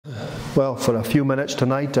Well, for a few minutes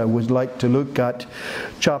tonight, I would like to look at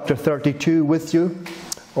chapter 32 with you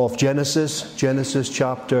of Genesis. Genesis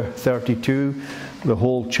chapter 32. The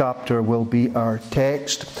whole chapter will be our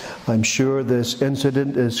text. I'm sure this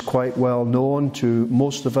incident is quite well known to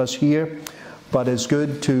most of us here, but it's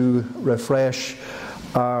good to refresh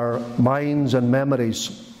our minds and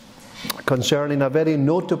memories concerning a very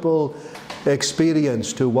notable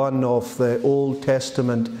experience to one of the Old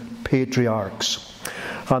Testament patriarchs.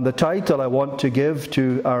 And the title I want to give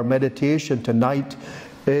to our meditation tonight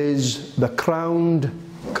is The Crowned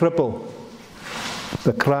Cripple.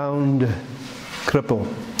 The Crowned Cripple.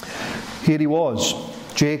 Here he was,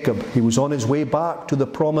 Jacob. He was on his way back to the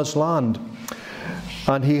Promised Land.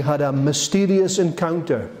 And he had a mysterious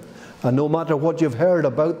encounter. And no matter what you've heard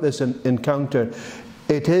about this encounter,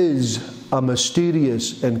 it is a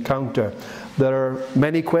mysterious encounter. There are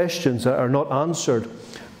many questions that are not answered.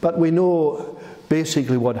 But we know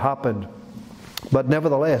basically what happened. But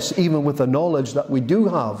nevertheless, even with the knowledge that we do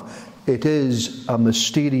have, it is a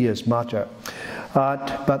mysterious matter.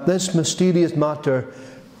 But this mysterious matter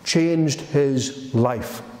changed his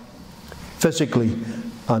life, physically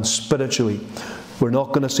and spiritually. We're not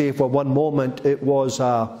going to say for one moment it was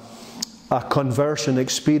a conversion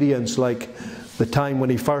experience like the time when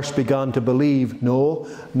he first began to believe. No,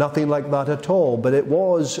 nothing like that at all. But it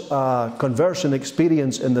was a conversion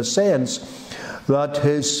experience in the sense that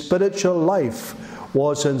his spiritual life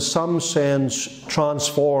was in some sense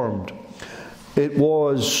transformed. It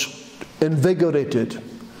was invigorated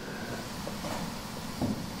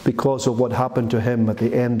because of what happened to him at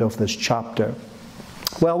the end of this chapter.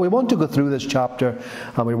 Well, we want to go through this chapter,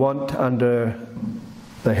 and we want, under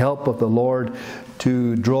the help of the Lord,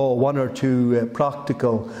 to draw one or two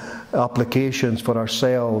practical applications for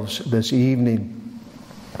ourselves this evening.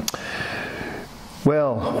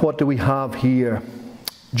 Well, what do we have here?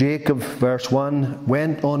 Jacob, verse 1,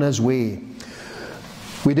 went on his way.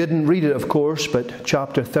 We didn't read it, of course, but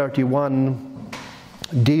chapter 31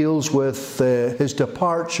 deals with his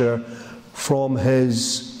departure from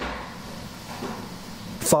his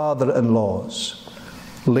father-in-law's,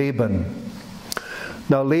 Laban.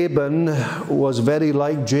 Now, Laban was very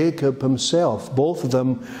like Jacob himself. Both of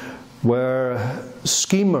them were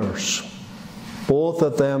schemers. Both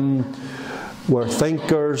of them were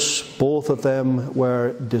thinkers. Both of them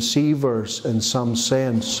were deceivers in some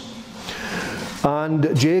sense.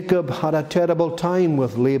 And Jacob had a terrible time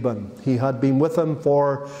with Laban. He had been with him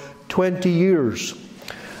for 20 years.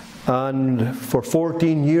 And for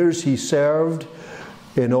 14 years he served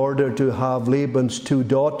in order to have Laban's two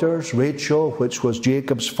daughters, Rachel, which was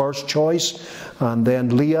Jacob's first choice, and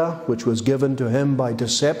then Leah, which was given to him by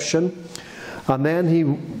deception. And then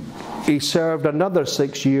he served another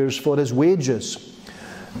 6 years for his wages.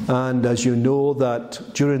 And as you know, that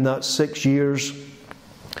during that 6 years,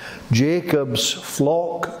 Jacob's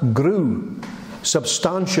flock grew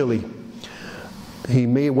substantially. He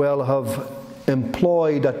may well have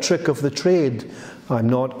employed a trick of the trade. I'm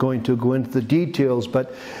not going to go into the details,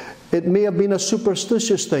 but it may have been a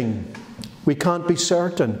superstitious thing. We can't be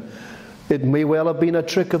certain. It may well have been a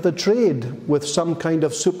trick of the trade with some kind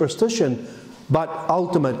of superstition. But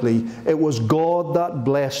ultimately, it was God that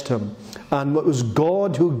blessed him. And it was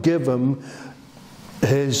God who gave him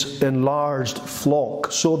his enlarged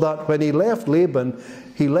flock. So that when he left Laban,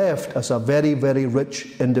 he left as a very, very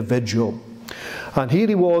rich individual. And here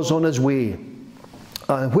he was on his way.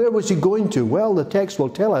 And where was he going to? Well, the text will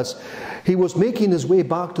tell us he was making his way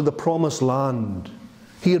back to the Promised Land.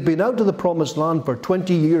 He had been out of the Promised Land for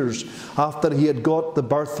 20 years after he had got the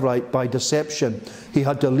birthright by deception. He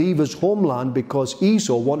had to leave his homeland because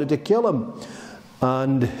Esau wanted to kill him.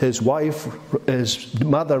 And his wife, his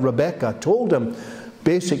mother Rebecca, told him,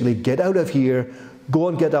 basically, get out of here, go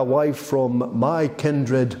and get a wife from my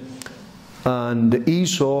kindred. And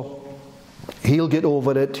Esau, he'll get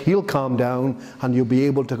over it, he'll calm down, and you'll be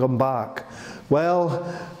able to come back.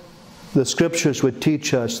 Well, the scriptures would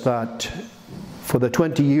teach us that for the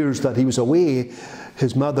 20 years that he was away,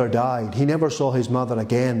 his mother died. He never saw his mother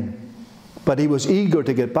again. But he was eager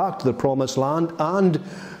to get back to the Promised Land, and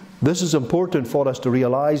this is important for us to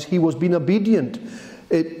realize, he was being obedient.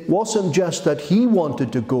 It wasn't just that he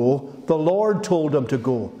wanted to go, the Lord told him to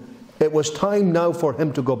go. It was time now for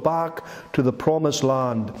him to go back to the Promised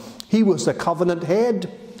Land. He was the covenant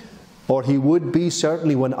head, or he would be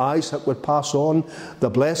certainly when Isaac would pass on. The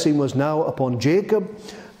blessing was now upon Jacob,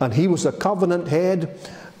 and he was the covenant head.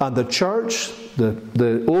 And the church,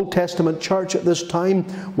 the Old Testament church at this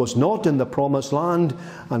time, was not in the Promised Land.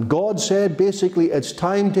 And God said, basically, it's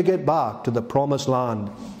time to get back to the Promised Land.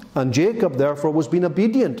 And Jacob, therefore, was being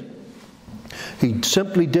obedient. He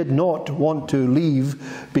simply did not want to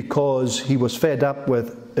leave because he was fed up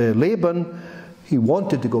with Laban. He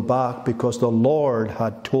wanted to go back because the Lord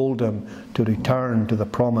had told him to return to the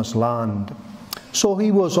promised land. So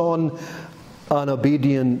he was on an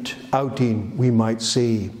obedient outing, we might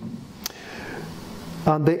say.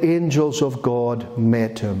 And the angels of God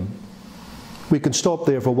met him. We can stop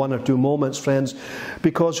there for 1 or 2 moments, friends,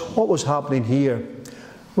 because what was happening here?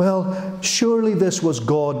 Well, surely this was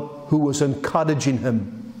God who was encouraging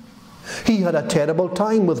him. He had a terrible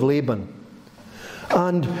time with Laban.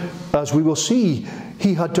 And as we will see,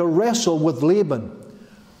 he had to wrestle with Laban.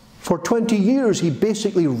 For 20 years he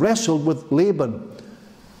basically wrestled with Laban.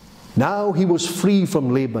 Now he was free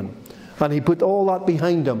from Laban, and he put all that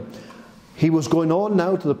behind him. He was going on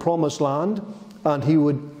now to the promised land, and he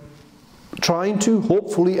would trying to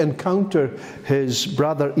hopefully encounter his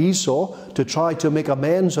brother Esau to try to make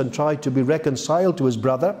amends and try to be reconciled to his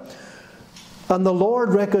brother. And the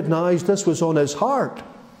Lord recognized this was on his heart.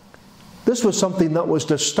 This was something that was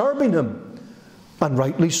disturbing him, and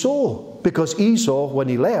rightly so, because Esau, when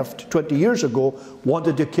he left 20 years ago,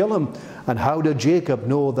 wanted to kill him. And how did Jacob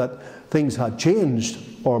know that things had changed,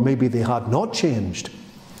 or maybe they had not changed?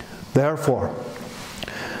 Therefore,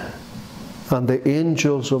 and the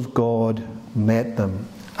angels of God met them.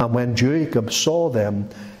 And when Jacob saw them,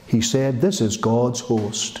 he said, "This is God's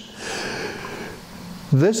host."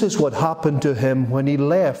 This is what happened to him when he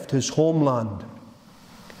left his homeland.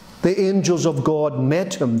 The angels of God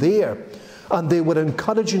met him there, and they were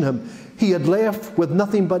encouraging him. He had left with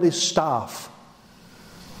nothing but his staff,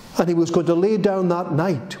 and he was going to lay down that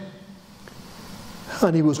night,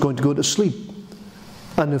 and he was going to go to sleep.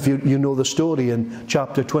 And if you know the story in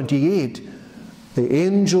chapter 28, the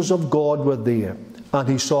angels of God were there, and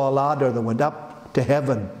he saw a ladder that went up to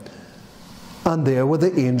heaven. And there were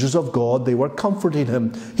the angels of God. They were comforting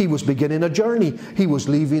him. He was beginning a journey. He was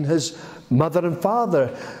leaving his mother and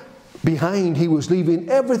father behind. He was leaving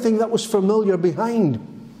everything that was familiar behind.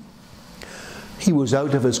 He was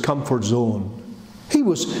out of his comfort zone. He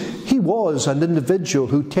was an individual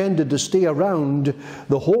who tended to stay around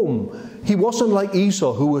the home. He wasn't like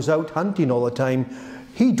Esau, who was out hunting all the time.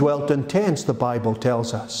 He dwelt in tents, the Bible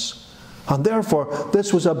tells us. And therefore,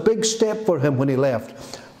 this was a big step for him when he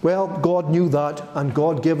left. Well, God knew that, and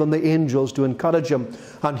God gave him the angels to encourage him.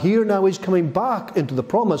 And here now he's coming back into the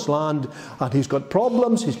promised land, and he's got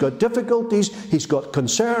problems, he's got difficulties, he's got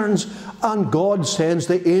concerns, and God sends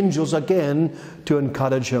the angels again to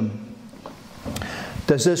encourage him.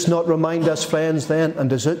 Does this not remind us, friends, then, and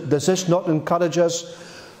does this not encourage us?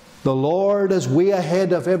 The Lord is way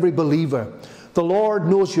ahead of every believer. The Lord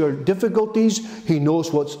knows your difficulties. He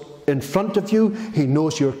knows what's in front of you. He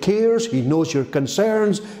knows your cares. He knows your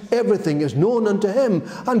concerns. Everything is known unto Him.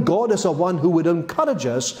 And God is the one who would encourage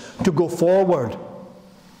us to go forward.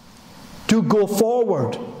 To go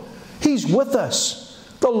forward. He's with us.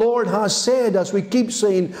 The Lord has said, as we keep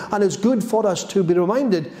saying, and it's good for us to be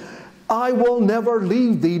reminded, I will never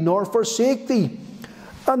leave thee nor forsake thee.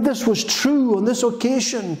 And this was true on this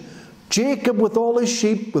occasion. Jacob, with all his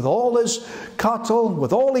sheep, with all his cattle,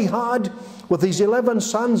 with all he had, with his 11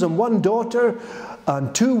 sons and 1 daughter,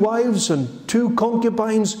 and 2 wives and 2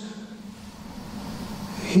 concubines,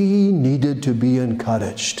 he needed to be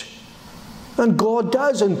encouraged. And God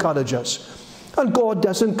does encourage us. And God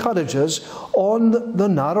does encourage us on the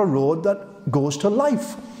narrow road that goes to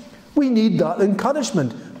life. We need that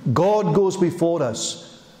encouragement. God goes before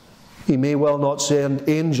us. He may well not send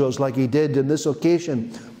angels like He did in this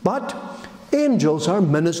occasion, but angels are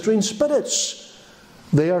ministering spirits.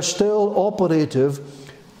 They are still operative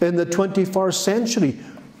in the 21st century.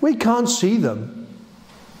 We can't see them,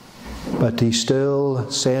 but He still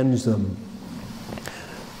sends them.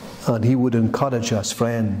 And He would encourage us,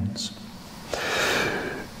 friends.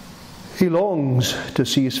 He longs to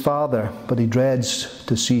see his father, but he dreads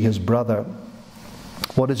to see his brother.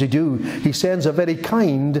 What does he do? He sends a very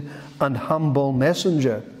kind and humble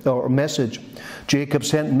messenger or message. Jacob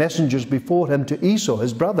sent messengers before him to Esau,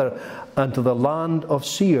 his brother, and to the land of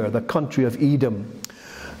Seir, the country of Edom.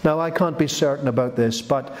 Now, I can't be certain about this,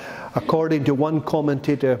 but according to one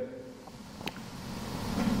commentator,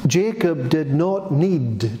 Jacob did not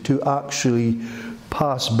need to actually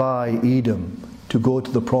pass by Edom to go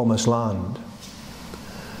to the promised land.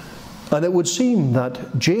 And it would seem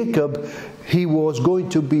that Jacob, he was going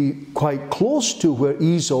to be quite close to where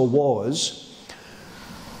Esau was,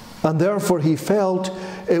 and therefore he felt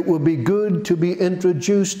it would be good to be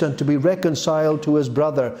introduced and to be reconciled to his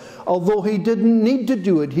brother. Although he didn't need to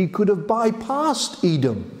do it, he could have bypassed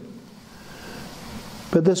Edom.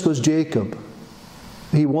 But this was Jacob.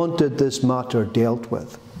 He wanted this matter dealt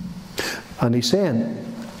with. And he sent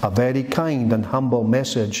a very kind and humble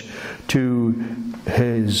message to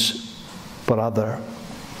his brother.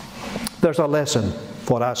 There's a lesson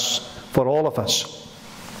for us, for all of us.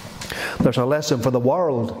 There's a lesson for the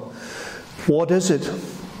world. What is it?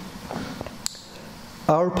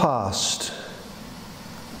 Our past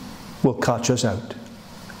will catch us out.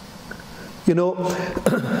 You know,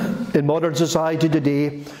 in modern society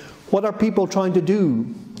today, what are people trying to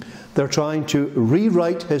do? They're trying to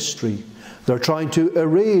rewrite history. They're trying to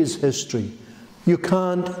erase history. You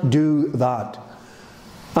can't do that.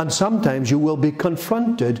 And sometimes you will be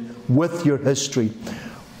confronted with your history.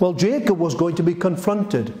 Well, Jacob was going to be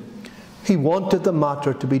confronted. He wanted the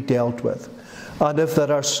matter to be dealt with. And if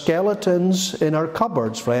there are skeletons in our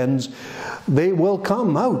cupboards, friends, they will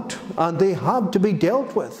come out and they have to be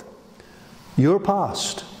dealt with. Your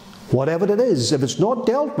past, whatever it is, if it's not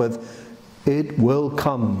dealt with, it will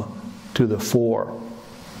come to the fore.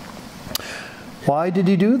 Why did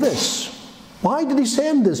he do this? Why did he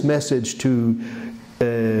send this message to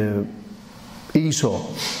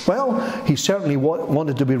Esau? Well, he certainly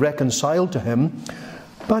wanted to be reconciled to him,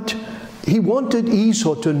 but he wanted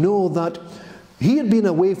Esau to know that he had been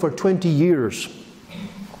away for 20 years.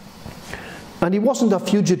 And he wasn't a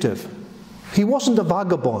fugitive. He wasn't a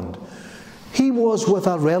vagabond. He was with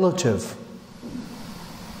a relative.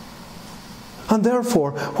 And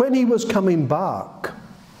therefore, when he was coming back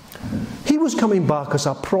as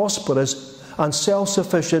a prosperous and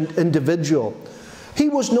self-sufficient individual. He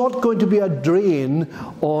was not going to be a drain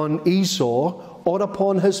on Esau or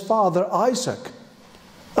upon his father Isaac.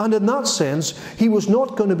 And in that sense, he was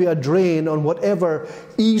not going to be a drain on whatever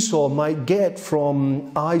Esau might get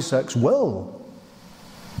from Isaac's will.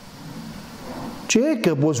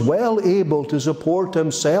 Jacob was well able to support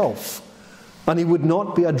himself, and he would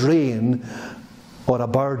not be a drain or a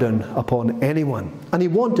burden upon anyone. And he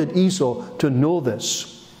wanted Esau to know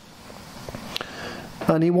this.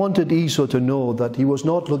 And he wanted Esau to know that he was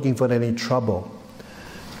not looking for any trouble.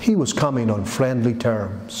 He was coming on friendly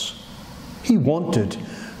terms. He wanted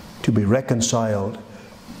to be reconciled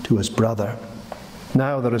to his brother.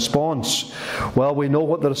 Now the response. Well, we know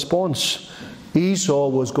what the response. Esau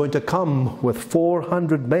was going to come with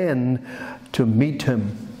 400 men to meet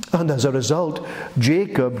him. And as a result,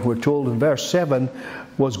 Jacob, we're told in verse 7,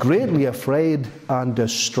 was greatly afraid and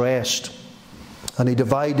distressed. And he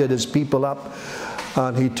divided his people up,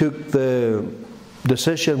 and he took the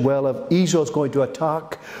decision, well, if Esau's going to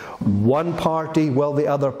attack one party, well, the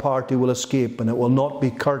other party will escape, and it will not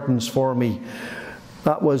be curtains for me.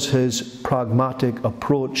 That was his pragmatic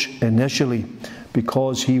approach initially,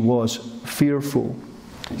 because he was fearful.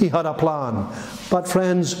 He had a plan. But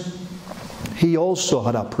friends, he also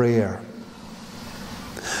had a prayer.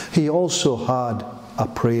 He also had a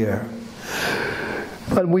prayer.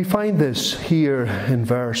 And we find this here in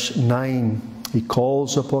verse 9. He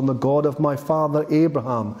calls upon the God of my father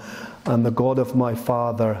Abraham and the God of my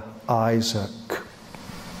father Isaac.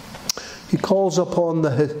 He calls upon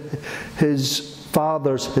his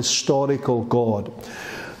father's historical God,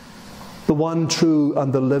 the one true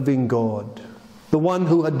and the living God, the one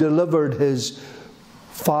who had delivered his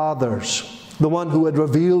fathers, the one who had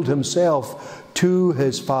revealed himself to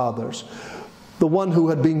his fathers, the one who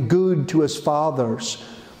had been good to his fathers.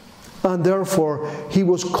 And therefore, he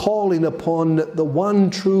was calling upon the one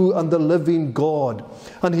true and the living God.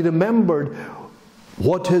 And he remembered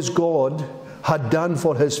what his God had done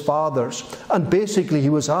for his fathers. And basically, he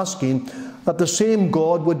was asking that the same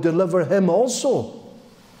God would deliver him also.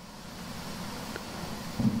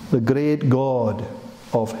 The great God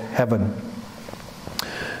of heaven.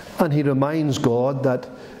 And he reminds God that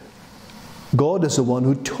God is the one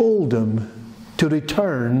who told him to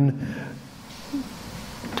return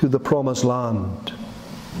to the promised land.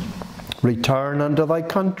 Return unto thy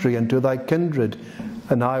country and to thy kindred,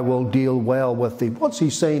 and I will deal well with thee. What's he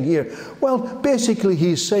saying here? Well, basically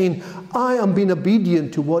he's saying, I am being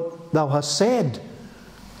obedient to what thou hast said.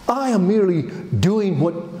 I am merely doing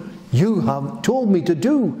what you have told me to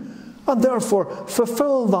do, and therefore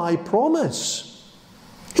fulfill thy promise.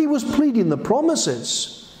 He was pleading the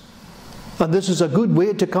promises. And this is a good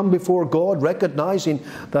way to come before God, recognizing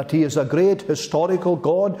that he is a great historical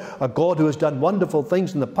God, a God who has done wonderful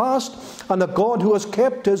things in the past, and a God who has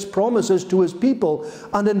kept his promises to his people.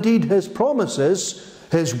 And indeed his promises,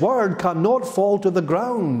 his word, cannot fall to the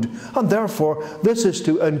ground. And therefore this is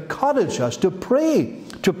to encourage us to pray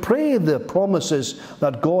the promises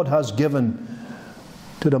that God has given,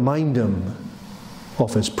 to remind him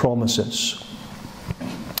of his promises.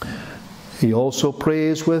 He also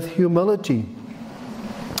prays with humility.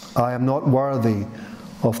 I am not worthy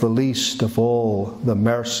of the least of all the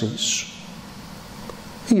mercies.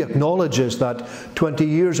 He acknowledges that 20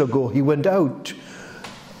 years ago he went out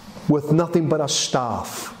with nothing but a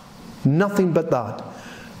staff. Nothing but that.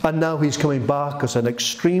 And now he's coming back as an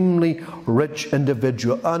extremely rich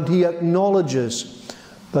individual. And he acknowledges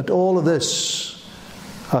that all of this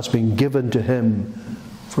has been given to him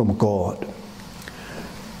from God.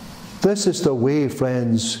 This is the way,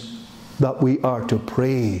 friends, that we are to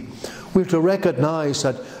pray. We have to recognize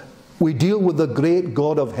that we deal with the great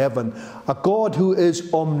God of heaven, a God who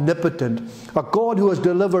is omnipotent, a God who has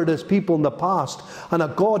delivered his people in the past, and a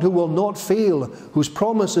God who will not fail, whose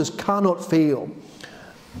promises cannot fail,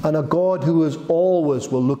 and a God who is always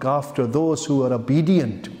will look after those who are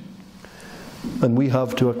obedient. And we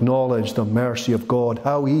have to acknowledge the mercy of God,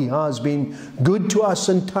 how he has been good to us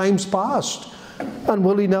in times past. And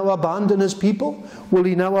will he now abandon his people? Will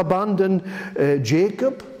he now abandon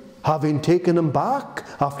Jacob, having taken him back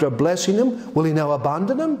after blessing him? Will he now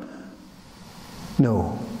abandon him?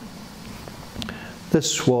 No.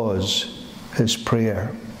 This was his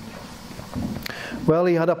prayer. Well,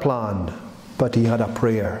 he had a plan, but he had a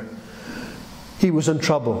prayer. He was in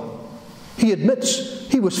trouble. He admits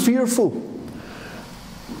he was fearful.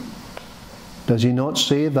 Does he not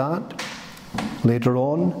say that later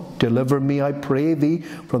on? Deliver me, I pray thee,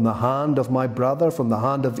 from the hand of my brother, from the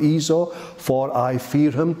hand of Esau, for I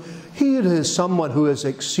fear him. Here is someone who is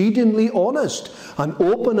exceedingly honest and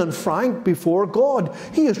open and frank before God.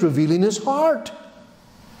 He is revealing his heart.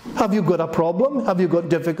 Have you got a problem? Have you got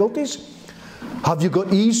difficulties? Have you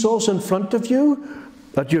got Esau's in front of you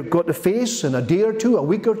that you've got to face in a day or two, a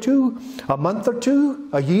week or two, a month or two,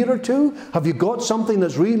 a year or two? Have you got something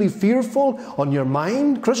that's really fearful on your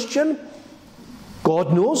mind, Christian?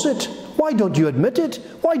 God knows it. Why don't you admit it?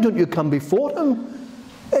 Why don't you come before him?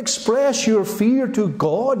 Express your fear to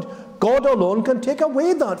God. God alone can take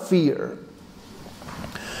away that fear.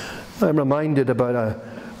 I'm reminded about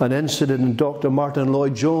an incident in Dr. Martin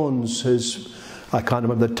Lloyd-Jones, I can't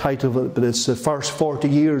remember the title of it, but it's the first 40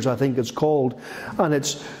 years, I think it's called. And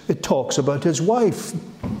it talks about his wife,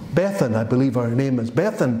 Bethan, I believe her name is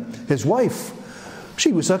Bethan, his wife.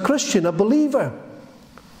 She was a Christian, a believer.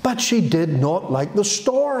 But she did not like the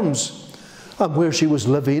storms. And where she was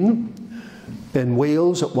living in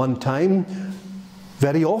Wales at one time,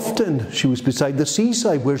 very often she was beside the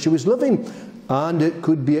seaside where she was living. And it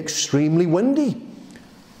could be extremely windy.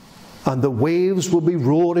 And the waves would be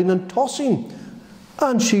roaring and tossing.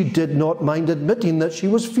 And she did not mind admitting that she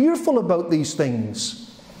was fearful about these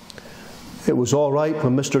things. It was all right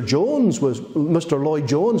when Mr.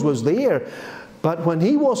 Lloyd-Jones was there, but when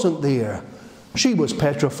he wasn't there, she was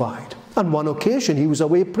petrified. On one occasion, he was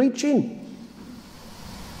away preaching,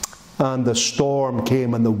 and the storm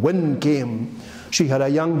came and the wind came. She had a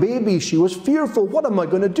young baby. She was fearful. What am I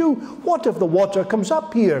going to do? What if the water comes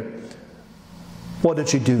up here? What did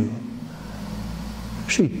she do?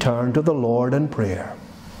 She turned to the Lord in prayer.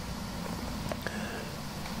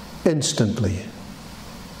 Instantly,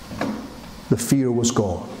 the fear was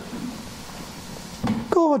gone.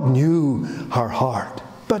 God knew her heart,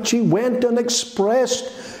 but she went and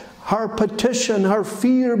expressed her petition, her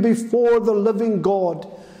fear before the living God,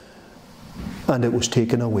 and it was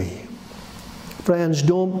taken away. Friends,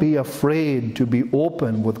 don't be afraid to be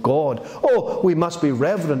open with God. Oh, we must be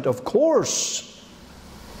reverent, of course.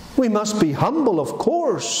 We must be humble, of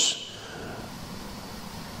course.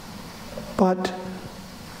 But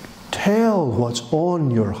tell what's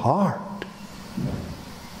on your heart.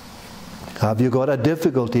 Have you got a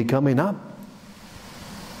difficulty coming up?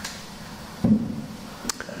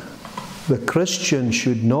 The Christian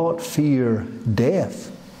should not fear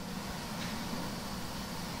death.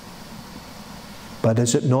 But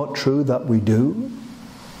is it not true that we do?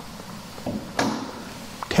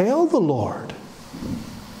 Tell the Lord.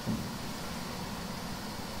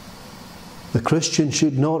 The Christian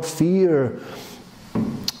should not fear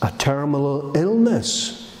a terminal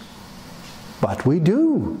illness, but we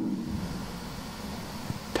do.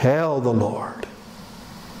 Tell the Lord.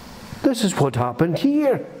 This is what happened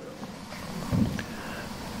here.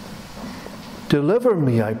 Deliver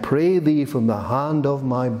me, I pray thee, from the hand of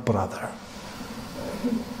my brother.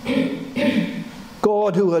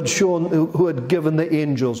 God who had given the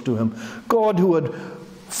angels to him. God who had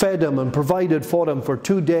fed him and provided for him for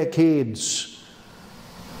 2 decades.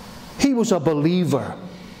 He was a believer,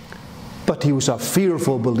 but he was a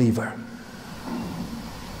fearful believer.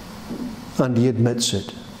 And he admits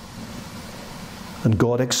it. And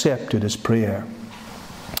God accepted his prayer.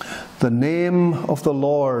 The name of the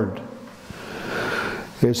Lord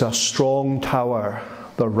is a strong tower.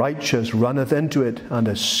 The righteous runneth into it and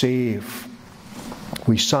is safe.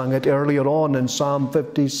 We sang it earlier on in Psalm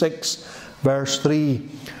 56 Verse 3,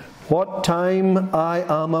 what time I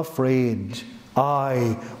am afraid,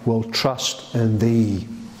 I will trust in thee.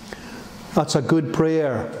 That's a good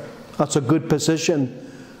prayer. That's a good position.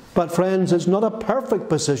 But friends, it's not a perfect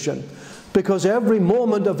position, because every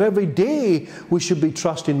moment of every day we should be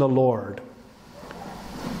trusting the Lord.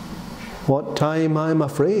 What time I am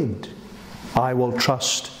afraid, I will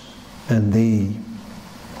trust in thee.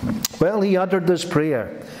 Well, he uttered this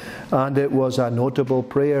prayer, and it was a notable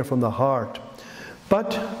prayer from the heart.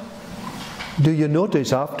 But do you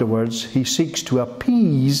notice afterwards he seeks to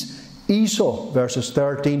appease Esau, verses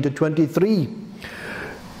 13 to 23.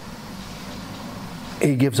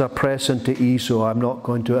 He gives a present to Esau. I'm not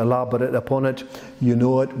going to elaborate upon it. You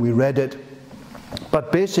know it, we read it.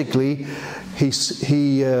 But basically, he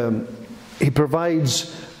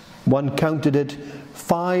provides, one counted it,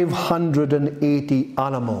 580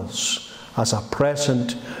 animals as a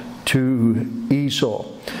present to Esau.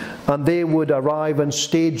 And they would arrive in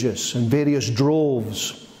stages, in various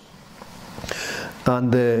droves.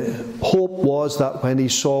 And the hope was that when he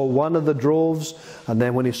saw one of the droves, and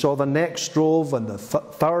then when he saw the next drove, and the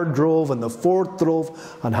third drove, and the fourth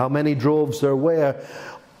drove, and how many droves there were,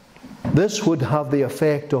 this would have the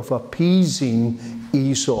effect of appeasing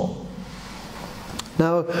Esau.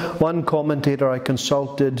 Now, one commentator I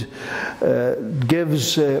consulted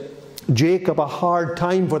gives Jacob a hard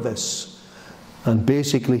time for this. And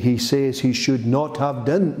basically he says he should not have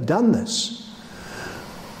done this.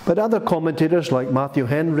 But other commentators like Matthew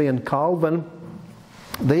Henry and Calvin,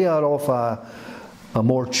 they are of a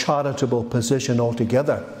more charitable position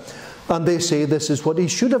altogether. And they say this is what he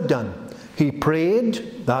should have done. He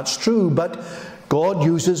prayed, that's true, but God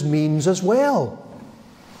uses means as well.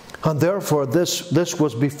 And therefore this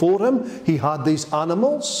was before him. He had these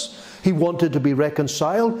animals. He wanted to be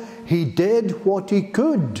reconciled. He did what he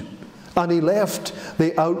could. And he left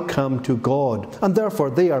the outcome to God. And therefore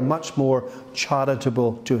they are much more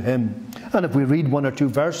charitable to him. And if we read one or two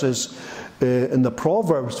verses in the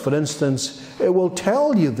Proverbs, for instance, it will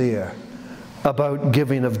tell you there about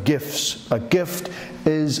giving of gifts. A gift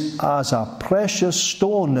is as a precious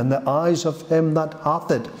stone in the eyes of him that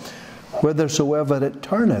hath it. Whithersoever it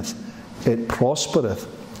turneth, it prospereth.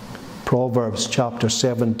 Proverbs chapter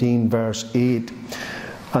 17, verse 8.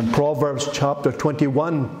 And Proverbs chapter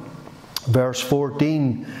 21, verse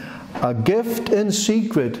 14, a gift in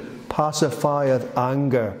secret pacifieth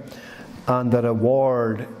anger, and a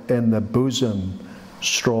reward in the bosom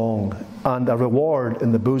strong,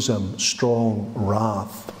 strong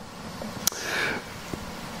wrath.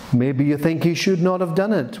 Maybe you think he should not have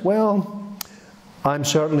done it. Well, I'm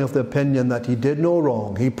certainly of the opinion that he did no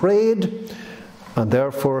wrong. He prayed, and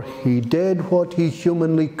therefore he did what he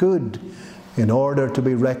humanly could in order to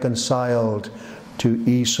be reconciled to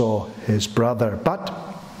Esau, his brother. But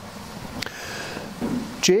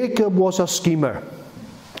Jacob was a schemer,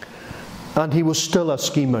 and he was still a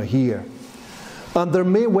schemer here. And there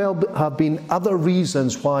may well have been other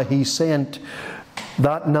reasons why he sent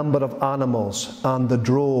that number of animals and the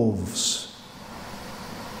droves.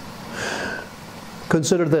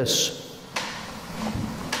 Consider this.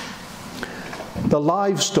 The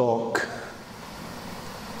livestock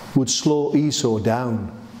would slow Esau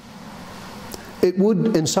down. It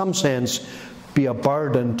would, in some sense, be a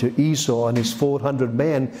burden to Esau and his 400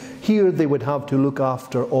 men. Here they would have to look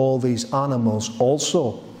after all these animals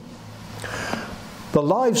also. The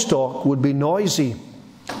livestock would be noisy.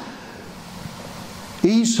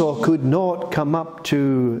 Esau could not come up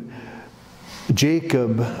to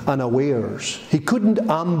Jacob unawares. He couldn't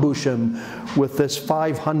ambush him with this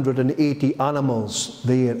 580 animals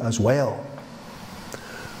there as well.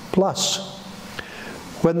 Plus,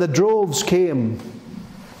 when the droves came,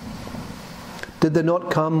 did they not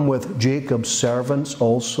come with Jacob's servants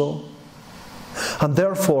also? And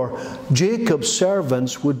therefore, Jacob's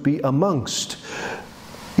servants would be amongst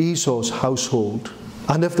Esau's household.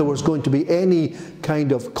 And if there was going to be any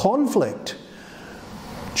kind of conflict,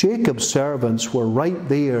 Jacob's servants were right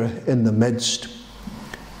there in the midst.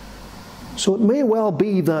 So it may well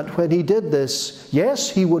be that when he did this, yes,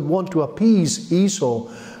 he would want to appease Esau,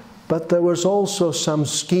 but there was also some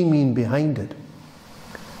scheming behind it.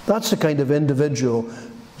 That's the kind of individual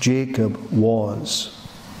Jacob was.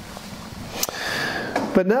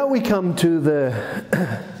 But now we come to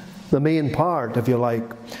the main part, if you like,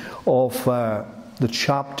 of the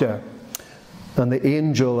chapter. And the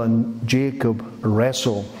angel and Jacob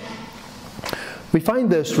wrestle. We find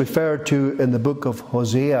this referred to in the book of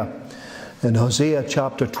Hosea. In Hosea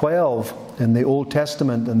chapter 12, in the Old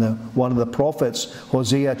Testament, in one of the prophets,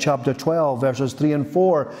 Hosea chapter 12, verses 3 and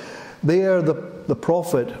 4, there the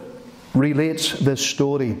prophet relates this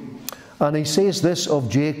story. And he says this of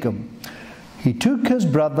Jacob: he took his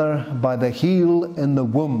brother by the heel in the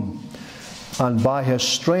womb, and by his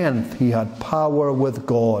strength he had power with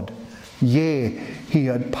God. Yea, he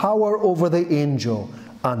had power over the angel,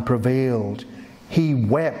 and prevailed. He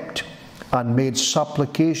wept and made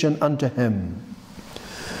supplication unto him.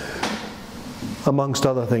 Amongst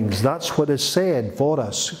other things, that's what is said for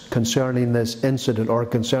us concerning this incident, or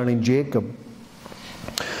concerning Jacob.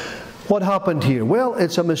 What happened here? Well,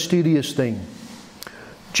 it's a mysterious thing.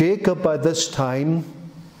 Jacob by this time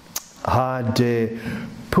had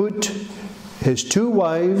put his 2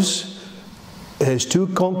 wives, his 2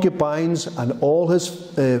 concubines, and all his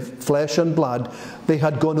flesh and blood, they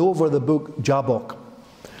had gone over the brook Jabbok.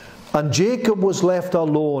 And Jacob was left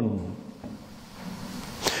alone.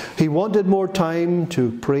 He wanted more time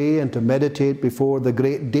to pray and to meditate before the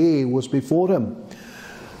great day was before him.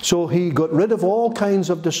 So he got rid of all kinds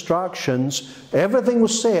of distractions. Everything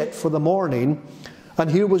was set for the morning, and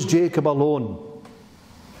here was Jacob alone.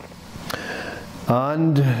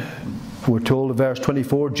 And we're told in verse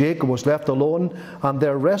 24, Jacob was left alone, and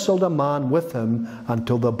there wrestled a man with him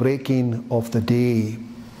until the breaking of the day.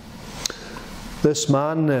 This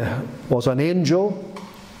man was an angel.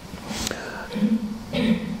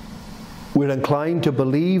 We're inclined to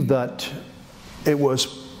believe that it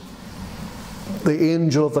was the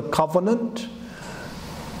angel of the covenant.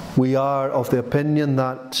 We are of the opinion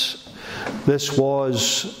that this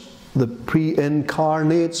was the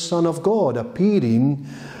pre-incarnate Son of God appearing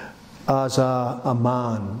as a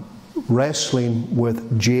man, wrestling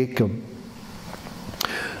with Jacob.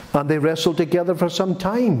 And they wrestled together for some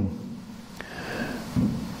time.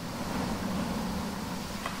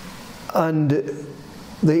 And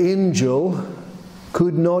the angel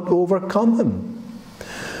could not overcome him.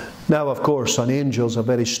 Now, of course, an angel's a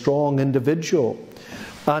very strong individual,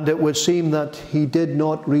 and it would seem that he did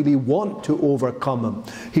not really want to overcome him.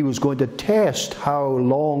 He was going to test how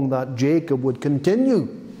long that Jacob would continue.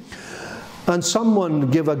 And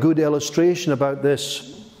someone gave a good illustration about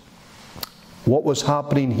this, what was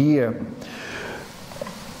happening here.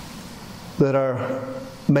 There are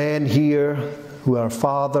men here who are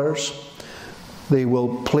fathers. They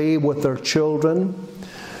will play with their children.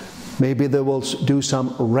 Maybe they will do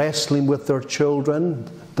some wrestling with their children,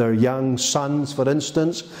 their young sons, for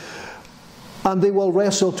instance. And they will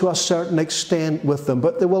wrestle to a certain extent with them,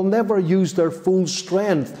 but they will never use their full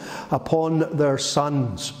strength upon their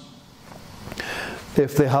sons.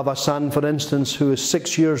 If they have a son, for instance, who is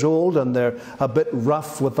 6 years old and they're a bit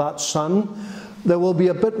rough with that son, they will be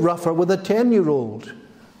a bit rougher with a 10-year-old.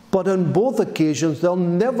 But on both occasions, they'll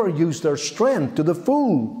never use their strength to the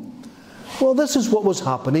full. Well, this is what was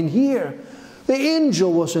happening here. The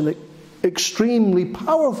angel was extremely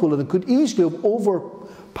powerful and could easily have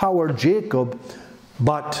overpowered Jacob,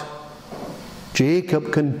 but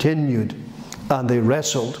Jacob continued, and they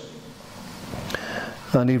wrestled.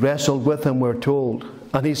 And he wrestled with him, we're told.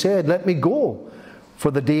 And he said, "Let me go,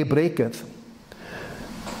 for the day breaketh."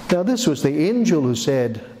 Now this was the angel who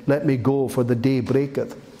said, "Let me go, for the day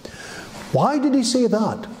breaketh." Why did he say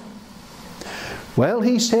that? Well,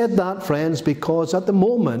 he said that, friends, because at the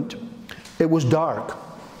moment it was dark.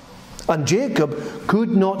 And Jacob could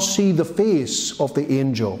not see the face of the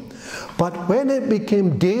angel. But when it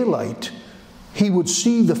became daylight, he would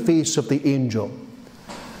see the face of the angel.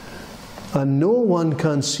 And no one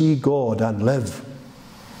can see God and live.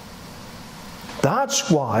 That's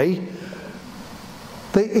why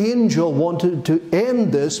the angel wanted to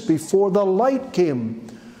end this before the light came.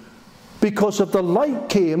 Because if the light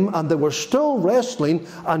came and they were still wrestling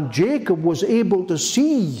and Jacob was able to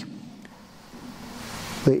see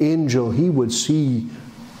the angel, he would see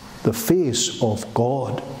the face of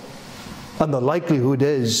God. And the likelihood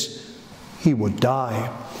is he would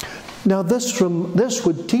die. Now this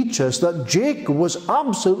would teach us that Jacob was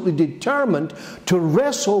absolutely determined to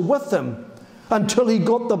wrestle with him until he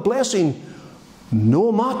got the blessing,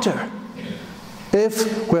 no matter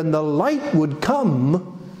if when the light would come,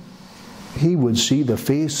 he would see the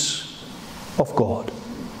face of God.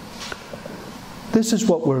 This is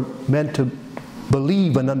what we're meant to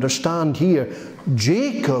believe and understand here.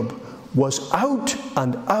 Jacob was out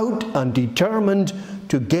and determined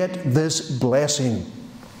to get this blessing.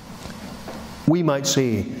 We might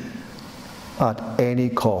say, at any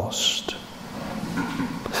cost.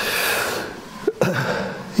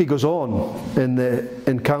 He goes on in the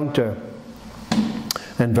encounter.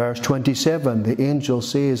 In verse 27, the angel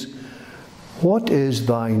says, "What is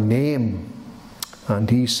thy name?" And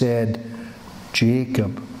he said,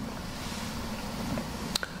 "Jacob."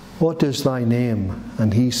 "What is thy name?"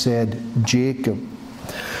 And he said, "Jacob."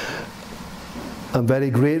 I'm very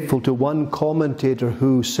grateful to one commentator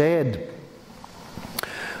who said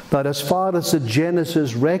that as far as the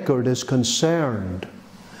Genesis record is concerned,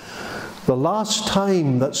 the last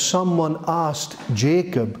time that someone asked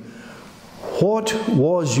Jacob, "What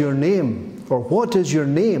was your name?" or "What is your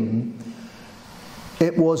name?"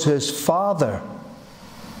 it was his father.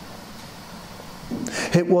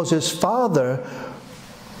 It was his father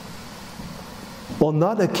on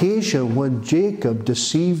that occasion when Jacob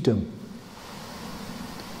deceived him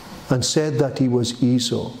and said that he was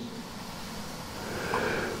Esau.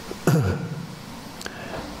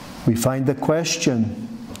 We find the question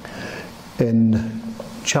in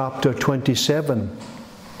chapter 27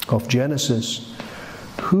 of Genesis,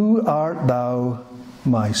 "Who art thou,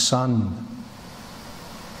 my son?"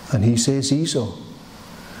 And he says, "Esau."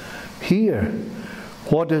 Here,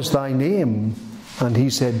 "What is thy name?" And he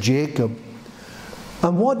said, "Jacob."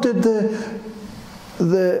 And what did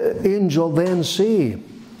the angel then say?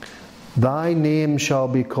 "Thy name shall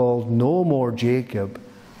be called no more Jacob,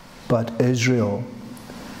 but Israel."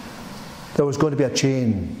 There was going to be a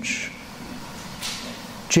change.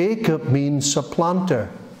 Jacob means supplanter.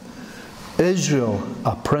 Israel,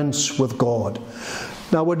 a prince with God.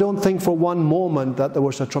 Now, we don't think for one moment that there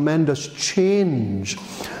was a tremendous change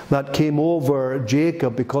that came over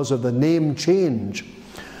Jacob because of the name change.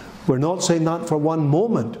 We're not saying that for one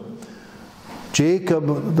moment.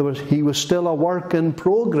 Jacob, he was still a work in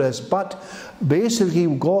progress, but basically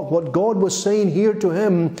what God was saying here to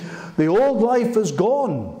him, the old life is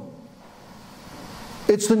gone.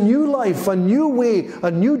 It's the new life, a new way,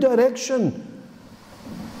 a new direction.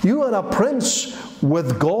 You are a prince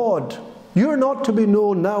with God. You're not to be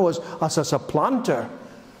known now as a supplanter.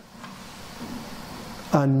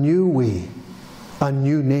 A new way, a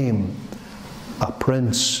new name, a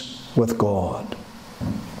prince with God.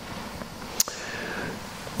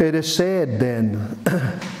 It is said then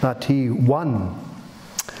that he won.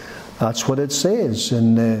 That's what it says.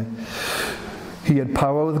 And he had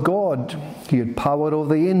power with God. He had power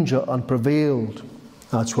over the angel and prevailed.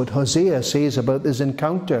 That's what Hosea says about this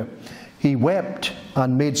encounter. He wept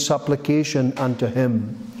and made supplication unto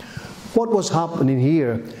him. What was happening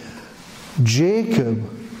here? Jacob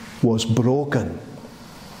was broken.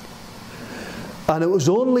 And it was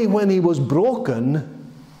only when he was broken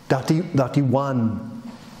that he won.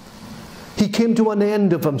 He came to an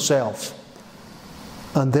end of himself.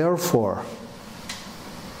 And therefore,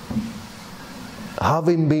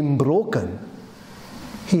 having been broken,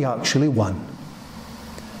 he actually won.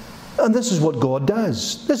 And this is what God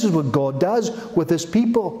does. This is what God does with his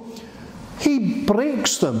people. He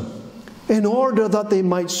breaks them in order that they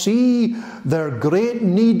might see their great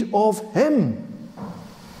need of him.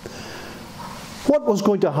 What was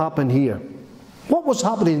going to happen here? What was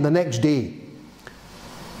happening the next day?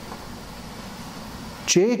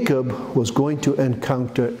 Jacob was going to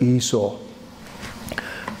encounter Esau.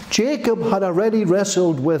 Jacob had already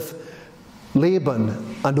wrestled with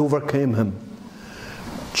Laban and overcame him.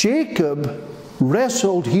 Jacob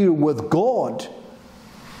wrestled here with God.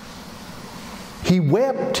 He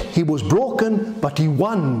wept, he was broken, but he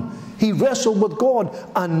won. He wrestled with God,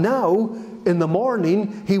 and now in the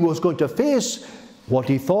morning he was going to face what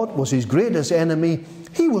he thought was his greatest enemy.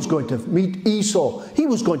 He was going to meet Esau. He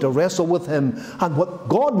was going to wrestle with him. And what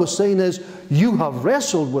God was saying is, you have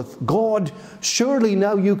wrestled with God. Surely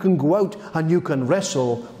now you can go out and you can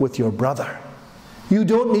wrestle with your brother. You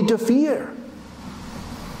don't need to fear.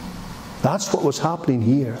 That's what was happening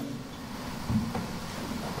here.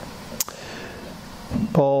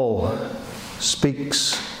 Paul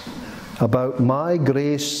speaks about my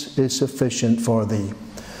grace is sufficient for thee.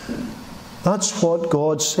 That's what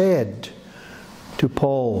God said to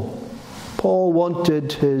Paul. Paul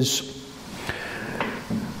wanted his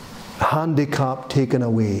handicap taken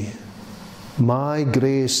away. My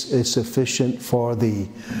grace is sufficient for thee,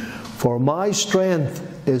 for my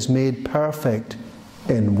strength is made perfect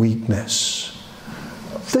in weakness.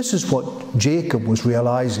 This is what Jacob was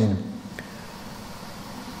realizing.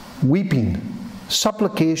 Weeping,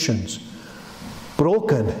 supplications,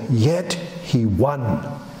 broken, yet he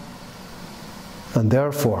won. And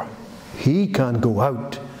therefore, he can go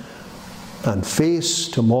out and face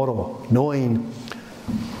tomorrow knowing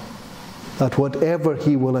that whatever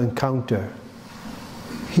he will encounter,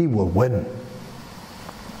 he will win.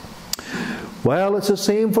 Well, it's the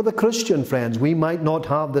same for the Christian, friends. We might not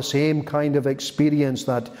have the same kind of experience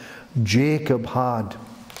that Jacob had.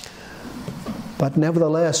 But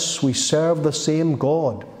nevertheless, we serve the same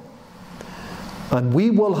God. And we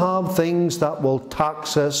will have things that will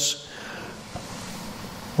tax us,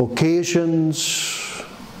 occasions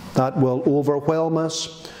that will overwhelm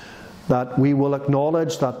us, that we will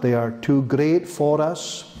acknowledge that they are too great for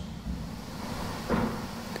us,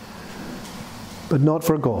 but not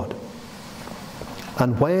for God.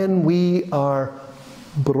 And when we are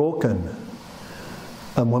broken,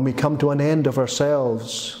 and when we come to an end of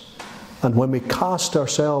ourselves, and when we cast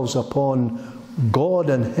ourselves upon God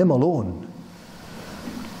and Him alone,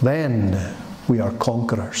 then we are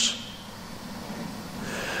conquerors.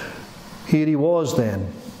 Here he was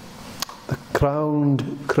then, the crowned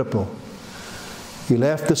cripple. He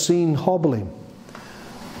left the scene hobbling,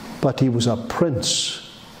 but he was a prince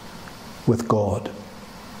with God.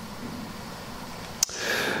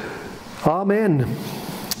 Amen.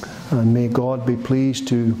 And may God be pleased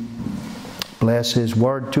to bless His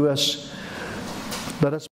word to us. Let us